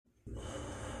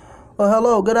Well,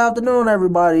 hello, good afternoon,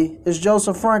 everybody. It's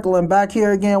Joseph Franklin back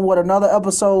here again with another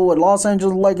episode with Los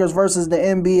Angeles Lakers versus the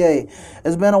NBA.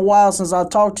 It's been a while since I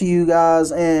talked to you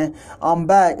guys, and I'm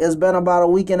back. It's been about a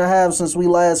week and a half since we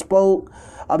last spoke.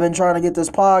 I've been trying to get this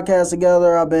podcast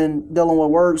together. I've been dealing with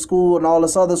work, school, and all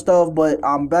this other stuff, but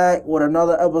I'm back with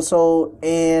another episode,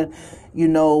 and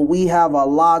we have a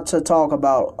lot to talk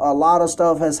about. A lot of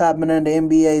stuff has happened in the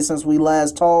NBA since we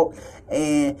last talked,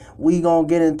 and we gonna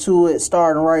get into it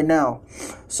starting right now.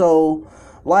 So,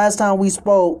 last time we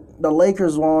spoke, the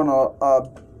Lakers were on a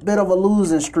bit of a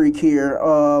losing streak here.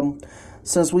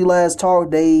 Since we last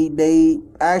talked, they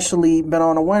actually been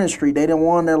on a winning streak. They didn't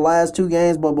win their last two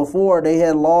games, but before they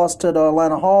had lost to the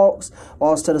Atlanta Hawks,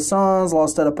 lost to the Suns,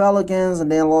 lost to the Pelicans, and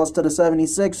then lost to the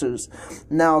 76ers.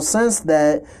 Now, since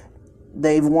that,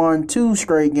 they've won two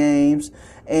straight games,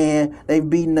 and they've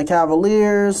beaten the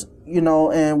Cavaliers,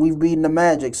 and we've beaten the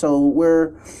Magic. So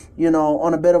we're,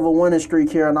 on a bit of a winning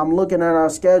streak here. And I'm looking at our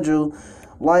schedule.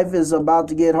 Life is about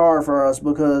to get hard for us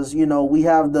because, we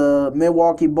have the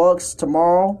Milwaukee Bucks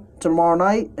tomorrow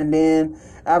night. And then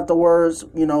afterwards,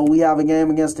 we have a game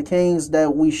against the Kings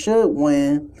that we should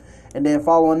win. And then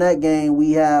following that game,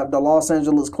 we have the Los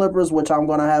Angeles Clippers, which I'm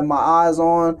going to have my eyes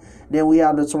on. Then we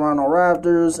have the Toronto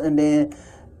Raptors. And then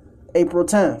April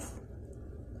 10th,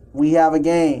 we have a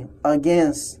game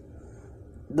against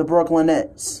the Brooklyn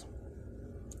Nets.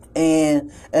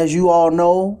 And as you all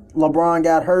know, LeBron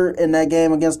got hurt in that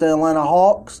game against the Atlanta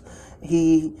Hawks.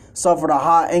 He suffered a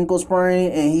high ankle sprain,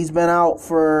 and he's been out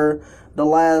for the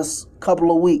last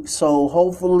couple of weeks. So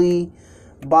hopefully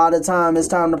by the time it's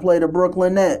time to play the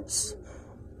Brooklyn Nets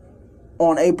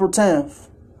on April 10th,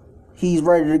 he's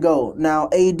ready to go. Now,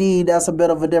 AD, that's a bit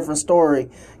of a different story.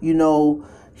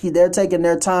 They're taking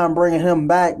their time bringing him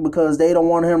back because they don't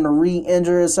want him to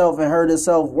re-injure himself and hurt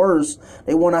himself worse.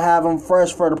 They want to have him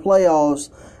fresh for the playoffs,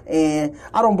 and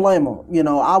I don't blame him.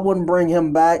 I wouldn't bring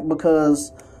him back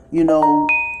because,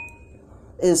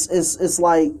 it's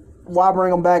like, why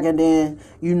bring him back and then,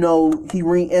 he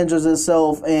re-injures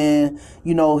himself and,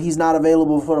 he's not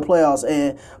available for the playoffs.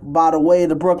 And by the way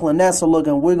the Brooklyn Nets are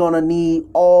looking, we're going to need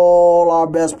all our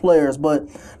best players, but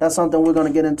that's something we're going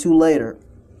to get into later.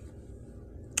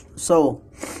 So,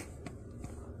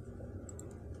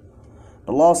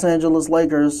 the Los Angeles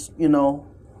Lakers,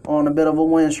 on a bit of a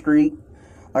win streak.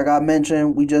 Like I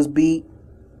mentioned, we just beat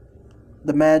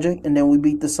the Magic and then we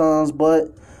beat the Suns,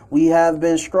 but we have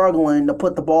been struggling to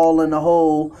put the ball in the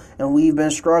hole, and we've been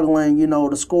struggling,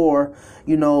 to score.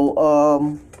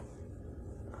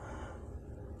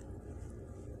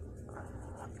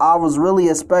 I was really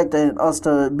expecting us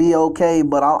to be okay,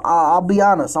 but I'll be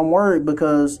honest, I'm worried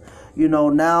because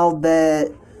now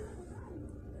that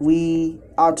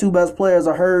our two best players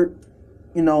are hurt,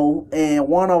 and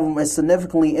one of them is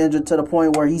significantly injured to the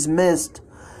point where he's missed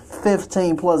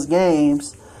 15 plus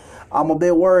games, I'm a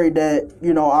bit worried that,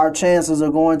 our chances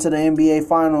of going to the NBA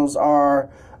Finals are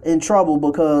in trouble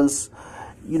because,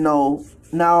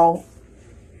 now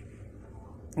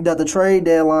that the trade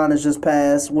deadline has just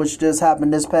passed, which just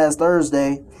happened this past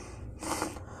Thursday,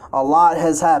 a lot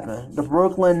has happened. The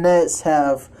Brooklyn Nets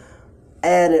have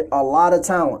added a lot of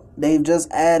talent. They've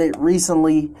just added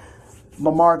recently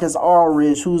LaMarcus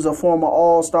Aldridge, who's a former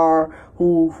All-Star,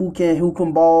 who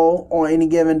can ball on any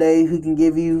given day, who can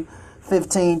give you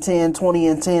 15, 10, 20,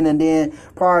 and 10. And then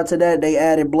prior to that, they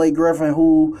added Blake Griffin,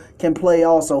 who can play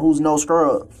also, who's no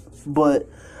scrub. But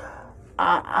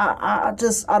I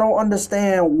don't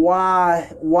understand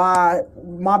why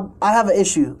I have an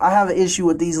issue. I have an issue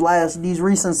with these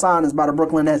recent signings by the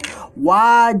Brooklyn Nets.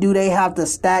 Why do they have to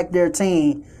stack their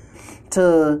team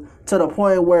to the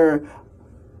point where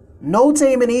no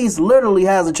team in the East literally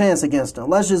has a chance against them?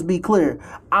 Let's just be clear.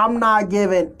 I'm not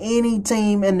giving any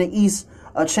team in the East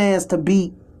a chance to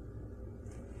beat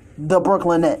the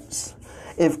Brooklyn Nets.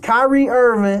 If Kyrie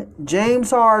Irving,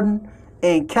 James Harden,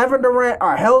 and Kevin Durant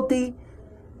are healthy,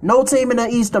 no team in the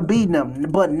East are beating them.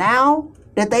 But now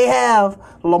that they have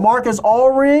LaMarcus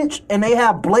Aldridge and they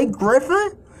have Blake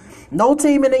Griffin, no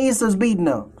team in the East is beating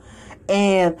them.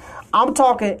 And I'm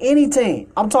talking any team.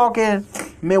 I'm talking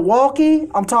Milwaukee.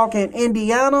 I'm talking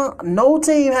Indiana. No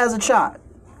team has a shot.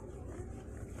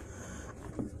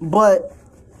 But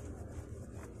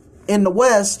in the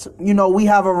West, we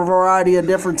have a variety of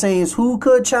different teams who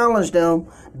could challenge them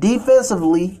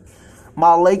defensively.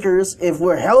 My Lakers, if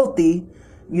we're healthy,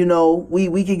 we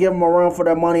could give them a run for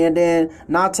their money. And then,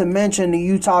 not to mention the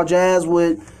Utah Jazz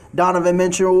with Donovan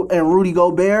Mitchell and Rudy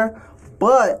Gobert.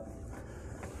 But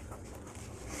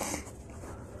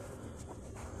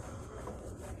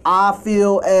I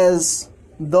feel as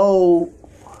though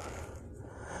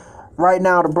right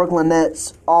now the Brooklyn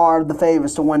Nets are the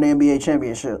favorites to win the NBA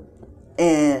championship.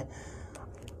 And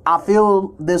I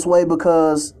feel this way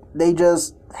because they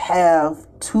just have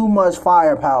too much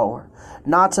firepower.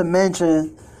 Not to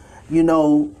mention,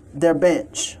 their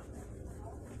bench.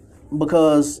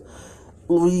 Because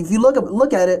if you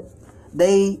look at it,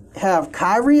 they have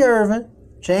Kyrie Irving,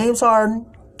 James Harden,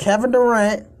 Kevin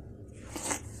Durant,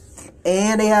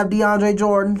 and they have DeAndre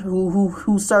Jordan,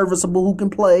 who's serviceable, who can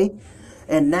play.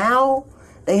 And now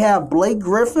they have Blake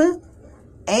Griffin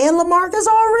and LaMarcus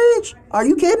Aldridge. Are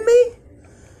you kidding me?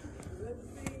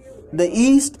 The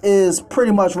East is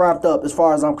pretty much wrapped up as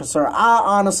far as I'm concerned. I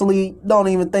honestly don't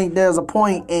even think there's a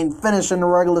point in finishing the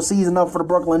regular season up for the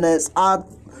Brooklyn Nets. I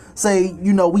say,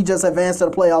 we just advance to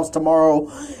the playoffs tomorrow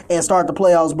and start the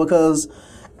playoffs because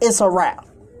it's a wrap.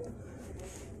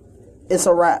 It's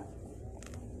a wrap.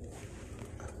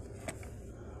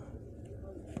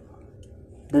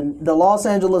 The Los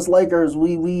Angeles Lakers,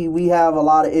 we have a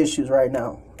lot of issues right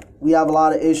now. We have a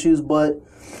lot of issues, but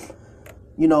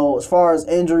as far as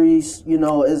injuries,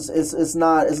 it's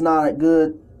not a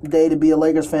good day to be a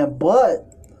Lakers fan.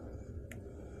 But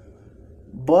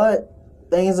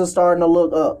things are starting to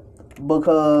look up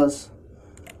because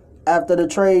after the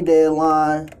trade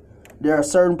deadline, there are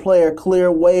certain player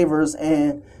cleared waivers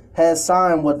and has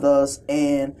signed with us,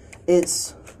 and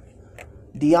it's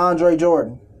Andre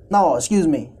Drummond.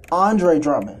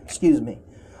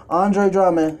 Andre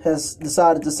Drummond has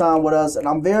decided to sign with us, and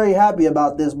I'm very happy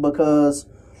about this because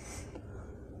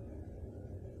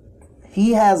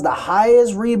he has the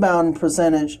highest rebounding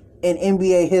percentage in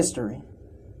NBA history.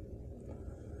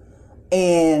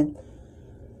 And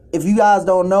if you guys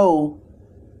don't know,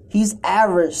 he's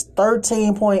averaged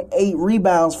 13.8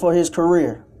 rebounds for his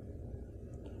career.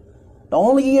 The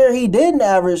only year he didn't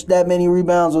average that many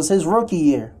rebounds was his rookie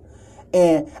year.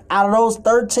 And out of those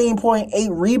 13.8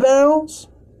 rebounds,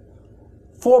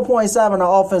 4.7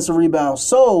 are offensive rebounds.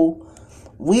 So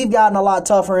we've gotten a lot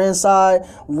tougher inside.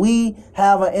 We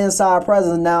have an inside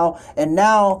presence now. And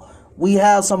now we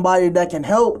have somebody that can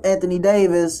help Anthony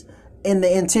Davis in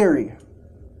the interior.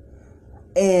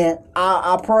 And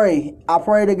I pray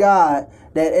to God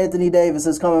that Anthony Davis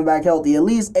is coming back healthy, at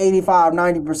least 85,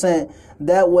 90%.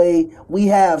 That way we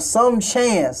have some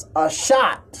chance, a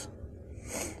shot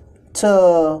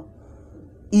to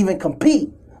even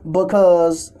compete,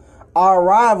 because our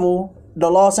rival, the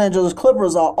Los Angeles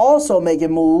Clippers, are also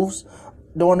making moves.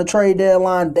 During the trade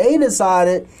deadline, they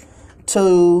decided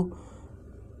to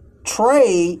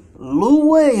trade Lou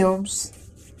Williams.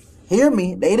 Hear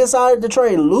me. They decided to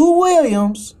trade Lou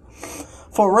Williams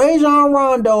for Rajon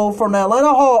Rondo from the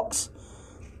Atlanta Hawks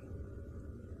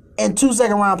and 2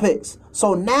 second-round picks.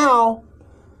 So now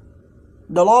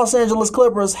the Los Angeles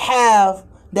Clippers have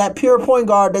that pure point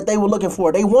guard that they were looking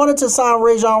for. They wanted to sign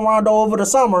Rajon Rondo over the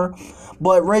summer,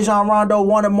 but Rajon Rondo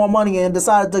wanted more money and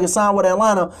decided to sign with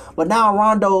Atlanta. But now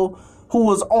Rondo, who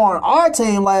was on our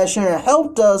team last year and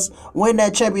helped us win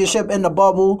that championship in the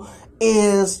bubble,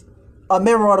 is a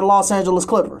member of the Los Angeles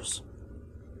Clippers.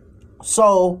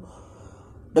 So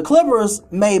the Clippers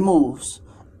made moves,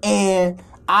 and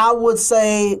I would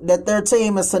say that their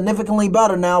team is significantly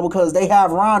better now because they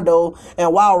have Rondo.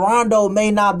 And while Rondo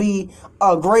may not be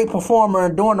a great performer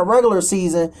during the regular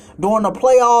season, during the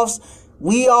playoffs,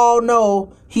 we all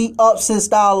know he ups his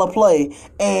style of play.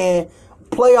 And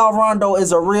playoff Rondo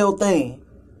is a real thing.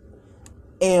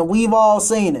 And we've all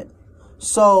seen it.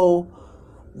 So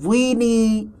we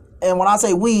need, and when I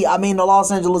say we, I mean the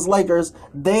Los Angeles Lakers,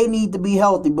 they need to be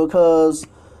healthy because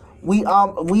we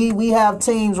have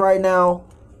teams right now.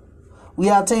 We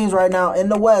have teams right now in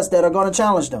the West that are going to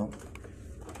challenge them.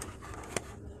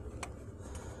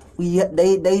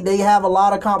 They have a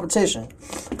lot of competition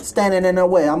standing in their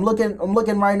way. I'm looking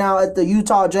right now at the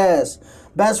Utah Jazz,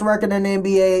 best record in the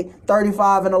NBA,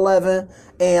 35-11,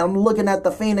 and I'm looking at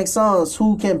the Phoenix Suns,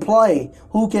 who can play,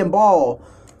 who can ball.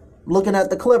 Looking at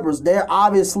the Clippers, they're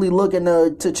obviously looking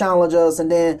to challenge us,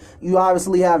 and then you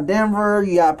obviously have Denver,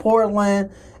 you got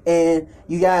Portland, and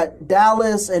you got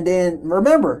Dallas, and then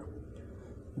remember,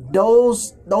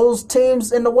 those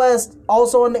teams in the West,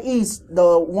 also in the East,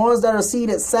 the ones that are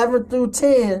seeded 7 through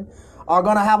 10 are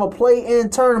going to have a play-in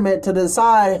tournament to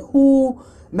decide who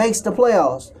makes the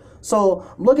playoffs. So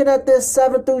looking at this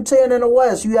 7 through 10 in the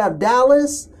West, you have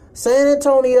Dallas, San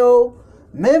Antonio,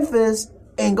 Memphis,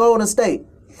 and Golden State.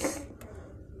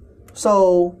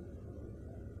 So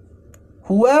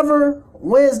whoever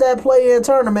wins that play-in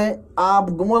tournament,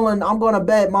 I'm going to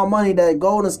bet my money that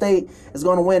Golden State is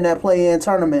going to win that play-in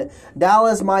tournament.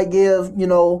 Dallas might give,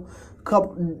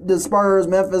 the Spurs,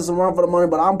 Memphis a run for the money,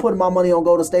 but I'm putting my money on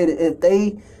Golden State. If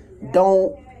they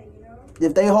don't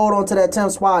If they hold on to that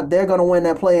 10th spot, they're going to win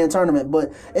that play-in tournament.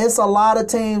 But it's a lot of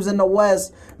teams in the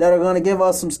West that are going to give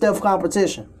us some stiff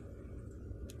competition.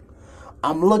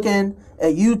 I'm looking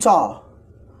at Utah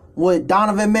with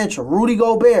Donovan Mitchell, Rudy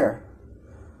Gobert,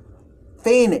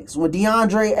 Phoenix with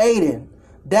DeAndre Ayton,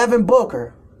 Devin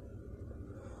Booker.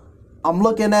 I'm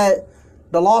looking at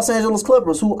the Los Angeles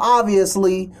Clippers, who have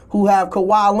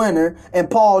Kawhi Leonard and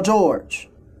Paul George.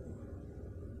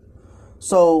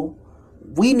 So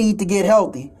we need to get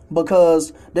healthy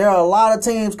because there are a lot of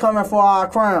teams coming for our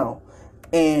crown.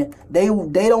 And they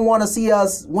don't want to see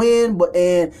us win,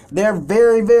 and they're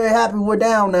very, very happy we're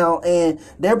down now. And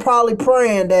they're probably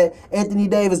praying that Anthony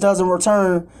Davis doesn't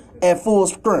return at full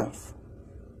strength.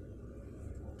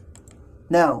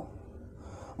 Now,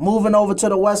 moving over to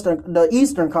the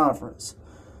Eastern Conference.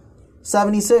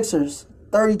 76ers,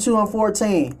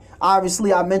 32-14.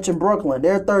 Obviously, I mentioned Brooklyn.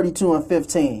 They're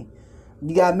 32-15.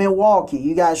 You got Milwaukee.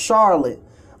 You got Charlotte.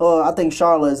 I think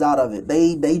Charlotte is out of it.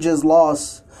 They just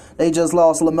lost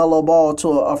LaMelo Ball to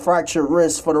a fractured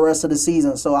wrist for the rest of the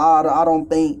season. So I don't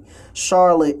think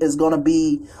Charlotte is going to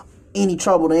be any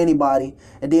trouble to anybody.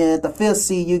 And then at the 5th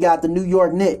seed, you got the New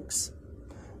York Knicks.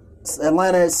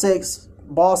 Atlanta at 6,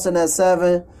 Boston at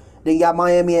 7. Then you got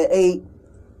Miami at 8.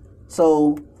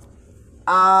 So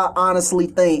I honestly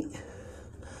think,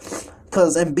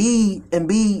 because Embiid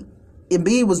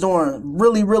was doing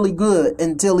really, really good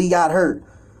until he got hurt.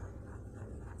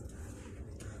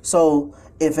 So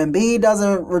if Embiid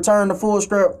doesn't return to full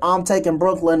strength, I'm taking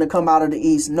Brooklyn to come out of the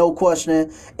East, no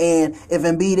question. And if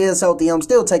Embiid is healthy, I'm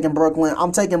still taking Brooklyn.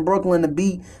 I'm taking Brooklyn to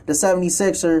beat the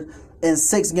 76ers in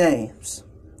 6 games.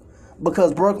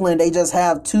 Because Brooklyn, they just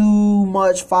have too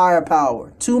much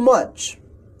firepower. Too much.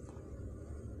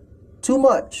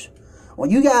 When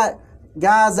you got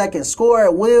guys that can score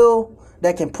at will,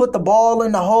 that can put the ball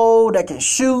in the hole, that can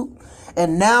shoot,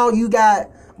 and now you got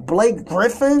Blake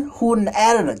Griffin, who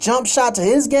added a jump shot to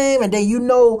his game, and then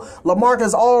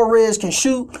LaMarcus Aldridge can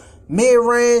shoot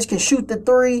mid-range, can shoot the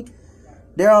 3.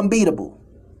 They're unbeatable.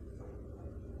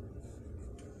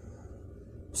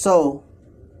 So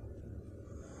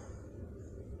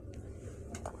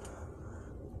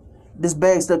this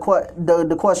begs the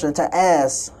question to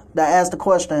ask the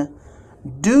question: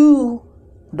 do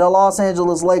the Los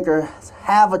Angeles Lakers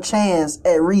have a chance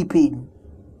at repeating?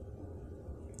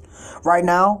 Right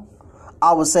now,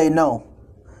 I would say no.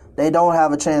 They don't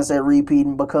have a chance at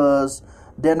repeating because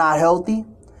they're not healthy.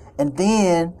 And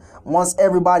then once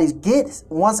everybody gets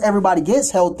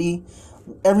healthy,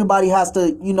 everybody has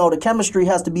to, the chemistry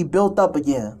has to be built up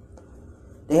again.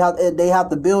 They have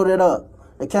to build it up.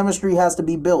 The chemistry has to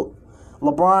be built.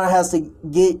 LeBron has to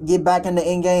get back into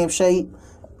in-game shape.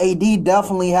 AD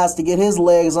definitely has to get his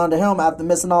legs under him after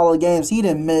missing all the games he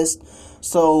didn't miss.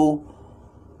 So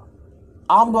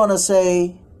I'm going to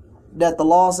say that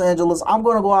I'm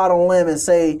going to go out on a limb and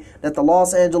say that the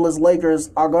Los Angeles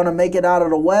Lakers are going to make it out of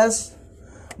the West,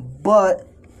 but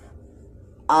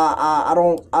I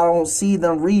don't see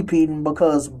them repeating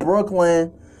because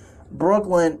Brooklyn,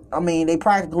 I mean, they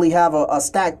practically have a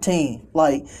stacked team.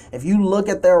 Like, if you look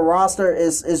at their roster,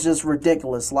 it's just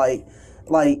ridiculous. Like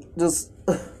just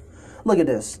look at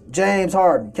this. James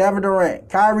Harden, Kevin Durant,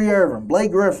 Kyrie Irving,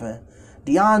 Blake Griffin,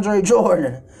 DeAndre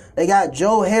Jordan. They got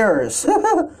Joe Harris,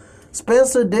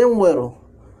 Spencer Dinwiddie.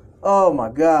 Oh my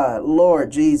God,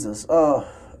 Lord Jesus. Oh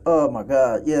my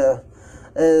God, yeah.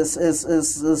 It's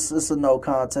a no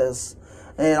contest.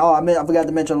 And I forgot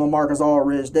to mention LaMarcus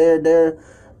Aldridge. They're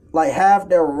like half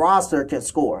their roster can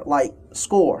score. Like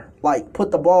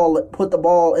put the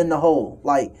ball in the hole.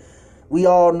 Like, we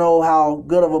all know how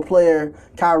good of a player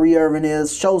Kyrie Irving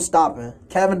is, show stopping.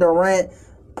 Kevin Durant,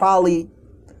 probably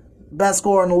best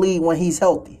scorer in the league when he's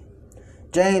healthy.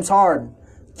 James Harden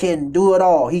can do it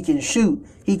all. He can shoot.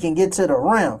 He can get to the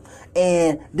rim.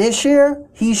 And this year,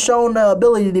 he's shown the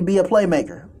ability to be a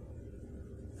playmaker,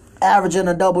 averaging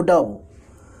a double-double.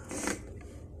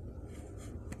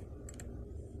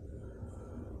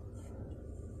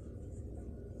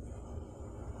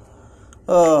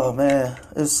 Oh man,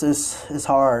 it's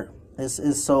hard.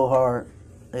 It's so hard.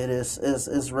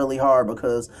 It's really hard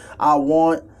because I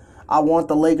want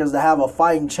the Lakers to have a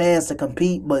fighting chance to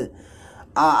compete, but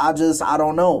I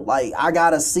don't know. Like, I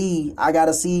gotta see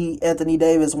Anthony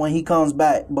Davis when he comes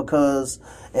back, because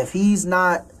if he's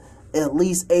not at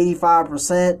least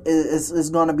 85%, it's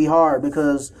gonna be hard,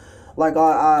 because like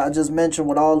I just mentioned,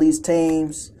 with all these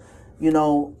teams, in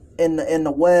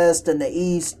the West and the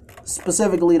East,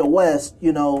 specifically the West,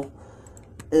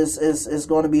 it's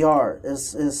going to be hard.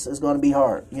 It's going to be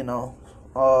hard,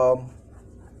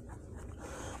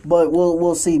 but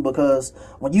we'll see, because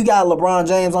when you got LeBron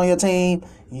James on your team,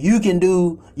 you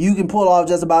can pull off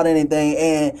just about anything.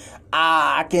 And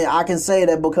I can say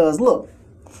that because look,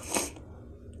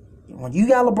 when you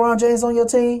got LeBron James on your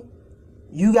team,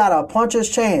 you got a puncher's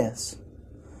chance.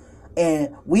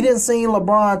 And we didn't see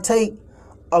LeBron take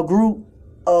a group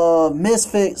of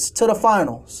misfits to the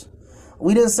finals.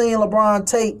 We didn't see LeBron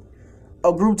take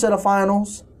a group to the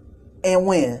finals and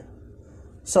win.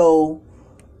 So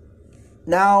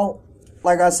now,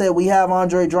 like I said, we have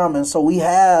Andre Drummond. So we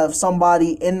have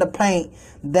somebody in the paint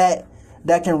that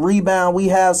can rebound. We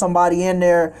have somebody in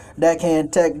there that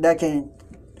can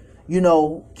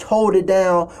hold it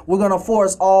down. We're going to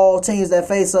force all teams that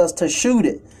face us to shoot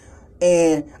it.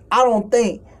 And I don't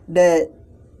think that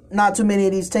not too many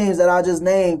of these teams that I just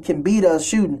named can beat us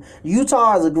shooting.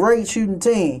 Utah is a great shooting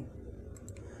team.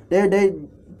 They're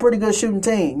pretty good shooting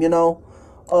team,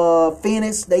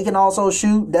 Phoenix, they can also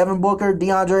shoot. Devin Booker,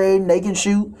 DeAndre Ayton, they can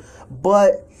shoot.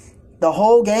 But the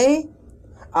whole game,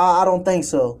 I don't think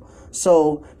so.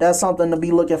 So that's something to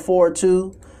be looking forward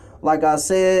to. Like I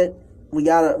said, we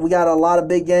got a lot of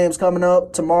big games coming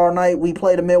up. Tomorrow night we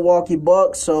play the Milwaukee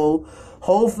Bucks, so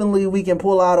hopefully we can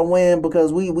pull out a win,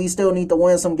 because we still need to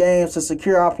win some games to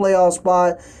secure our playoff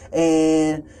spot.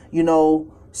 And,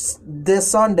 this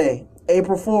Sunday,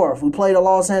 April 4th, we play the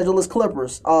Los Angeles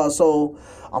Clippers. So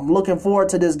I'm looking forward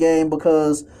to this game,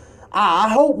 because I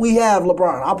hope we have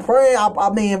LeBron. I pray. I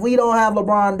mean, if we don't have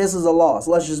LeBron, this is a loss.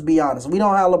 Let's just be honest. If we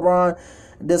don't have LeBron,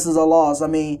 this is a loss. I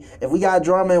mean, if we got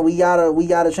Drummond, we got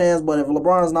a chance. But if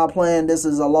LeBron's not playing, this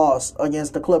is a loss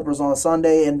against the Clippers on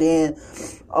Sunday. And then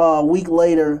a week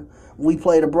later, we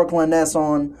play the Brooklyn Nets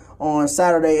on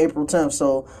Saturday, April 10th.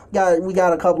 So we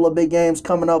got a couple of big games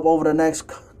coming up over the next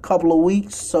couple of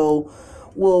weeks. So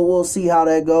we'll see how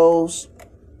that goes.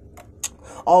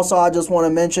 Also, I just want to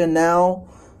mention now,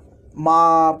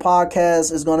 my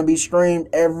podcast is going to be streamed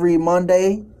every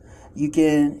Monday. You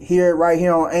can hear it right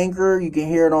here on Anchor. You can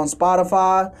hear it on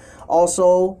Spotify.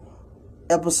 Also,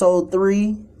 episode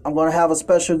 3, I'm going to have a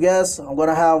special guest. I'm going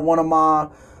to have one of my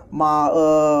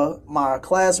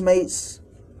classmates,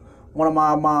 one of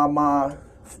my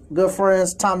good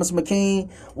friends, Thomas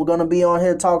McKean. We're going to be on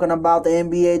here talking about the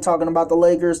NBA, talking about the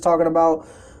Lakers, talking about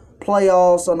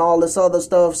playoffs and all this other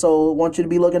stuff. So I want you to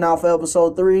be looking out for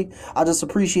episode 3. I just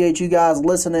appreciate you guys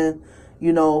listening,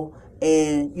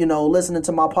 and listening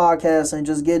to my podcast and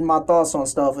just getting my thoughts on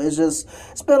stuff. It's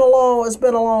been a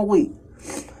long week.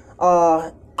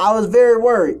 I was very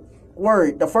worried.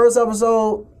 The first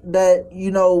episode that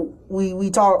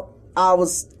we talked, I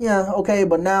was okay,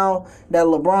 but now that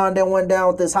LeBron then went down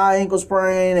with this high ankle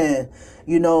sprain, and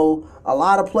a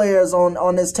lot of players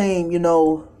on this team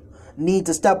need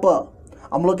to step up.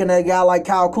 I'm looking at a guy like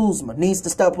Kyle Kuzma, needs to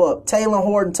step up. Taylor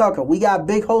Horton-Tucker, we got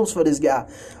big hopes for this guy.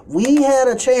 We had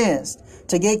a chance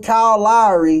to get Kyle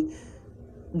Lowry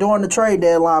during the trade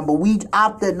deadline, but we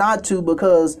opted not to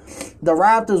because the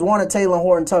Raptors wanted Taylor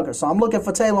Horton-Tucker. So I'm looking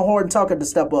for Taylor Horton-Tucker to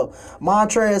step up.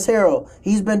 Montrezl Harrell,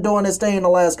 he's been doing his thing the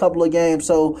last couple of games,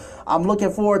 so I'm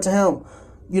looking forward to him,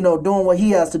 doing what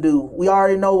he has to do. We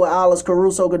already know what Alex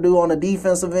Caruso could do on the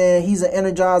defensive end. He's an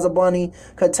Energizer bunny.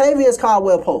 Kentavious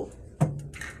Caldwell-Pope.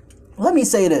 Let me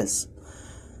say this.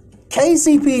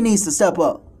 KCP needs to step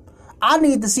up. I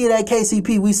need to see that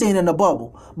KCP we seen in the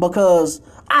bubble, because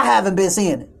I haven't been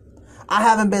seeing it. I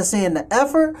haven't been seeing the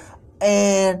effort,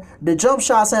 and the jump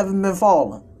shots haven't been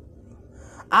falling.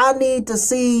 I need to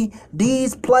see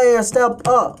these players step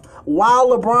up while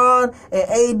LeBron and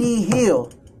AD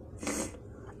heal.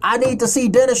 I need to see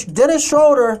Dennis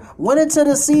Schroeder went into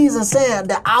the season saying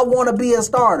that I want to be a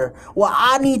starter. Well,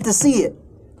 I need to see it.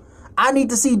 I need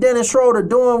to see Dennis Schroeder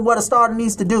doing what a starter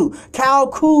needs to do. Kyle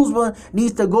Kuzma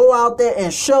needs to go out there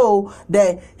and show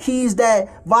that he's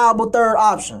that viable third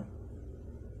option.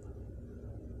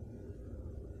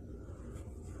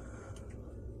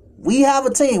 We have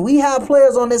a team. We have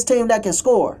players on this team that can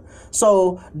score.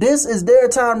 So this is their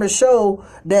time to show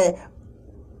that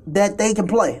they can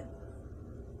play.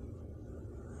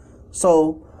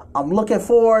 So I'm looking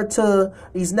forward to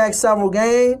these next several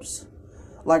games.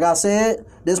 Like I said,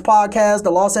 this podcast,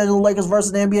 the Los Angeles Lakers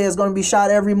versus the NBA, is going to be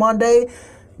shot every Monday.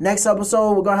 Next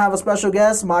episode, we're going to have a special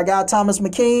guest, my guy Thomas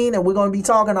McKean, and we're going to be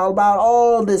talking about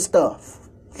all this stuff.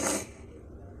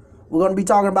 We're going to be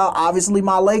talking about, obviously,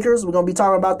 my Lakers. We're going to be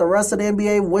talking about the rest of the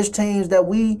NBA, which teams that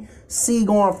we see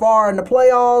going far in the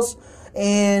playoffs.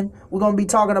 And we're going to be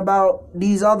talking about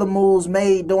these other moves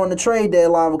made during the trade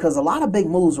deadline, because a lot of big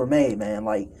moves were made, man.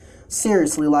 Like,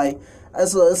 seriously, like,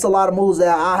 it's a lot of moves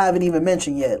that I haven't even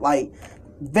mentioned yet. Like,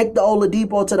 Victor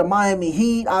Oladipo to the Miami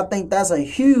Heat, I think that's a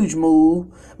huge move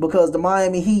because the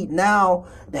Miami Heat now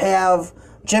have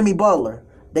Jimmy Butler.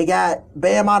 They got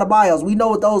Bam Adebayo. We know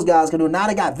what those guys can do. Now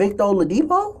they got Victor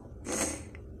Oladipo.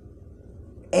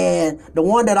 And the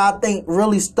one that I think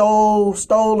really stole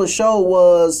the show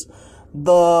was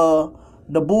the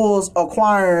Bulls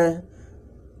acquiring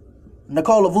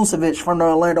Nikola Vucevic from the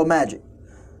Orlando Magic.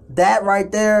 That right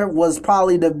there was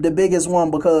probably the biggest one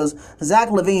because Zach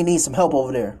LaVine needs some help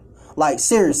over there. Like,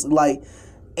 seriously. Like,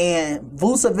 and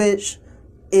Vucevic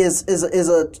is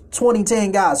a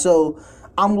 2010 guy. So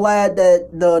I'm glad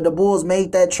that the Bulls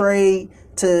made that trade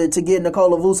to get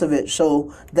Nikola Vucevic.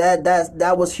 So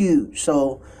that was huge.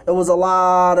 So it was a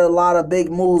lot of big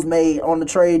moves made on the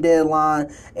trade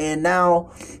deadline, and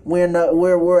now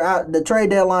we're out. The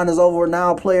trade deadline is over.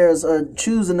 Now players are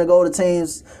choosing to go to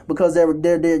teams because they're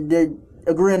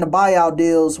agreeing to buyout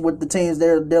deals with the teams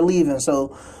they're leaving.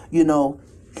 So, you know,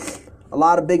 a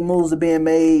lot of big moves are being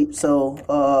made. So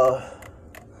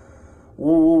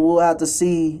we'll have to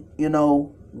see, you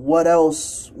know, what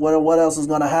else is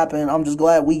gonna happen. I'm just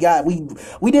glad we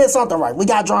did something right. We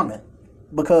got Drummond.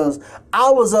 Because I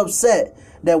was upset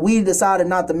that we decided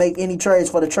not to make any trades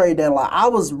for the trade deadline. I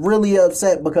was really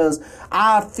upset because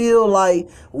I feel like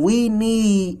we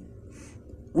need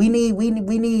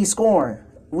scoring.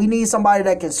 We need somebody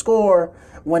that can score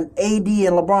when AD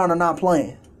and LeBron are not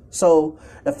playing. So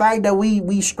the fact that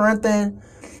we strengthen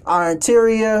our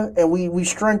interior and we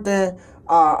strengthen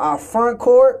our front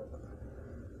court,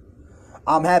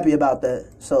 I'm happy about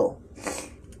that. So,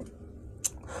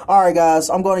 all right, guys,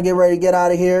 I'm going to get ready to get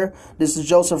out of here. This is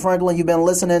Joseph Franklin. You've been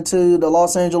listening to the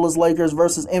Los Angeles Lakers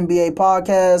versus NBA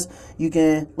podcast. You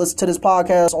can listen to this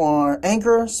podcast on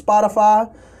Anchor,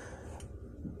 Spotify.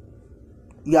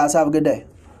 You guys have a good day.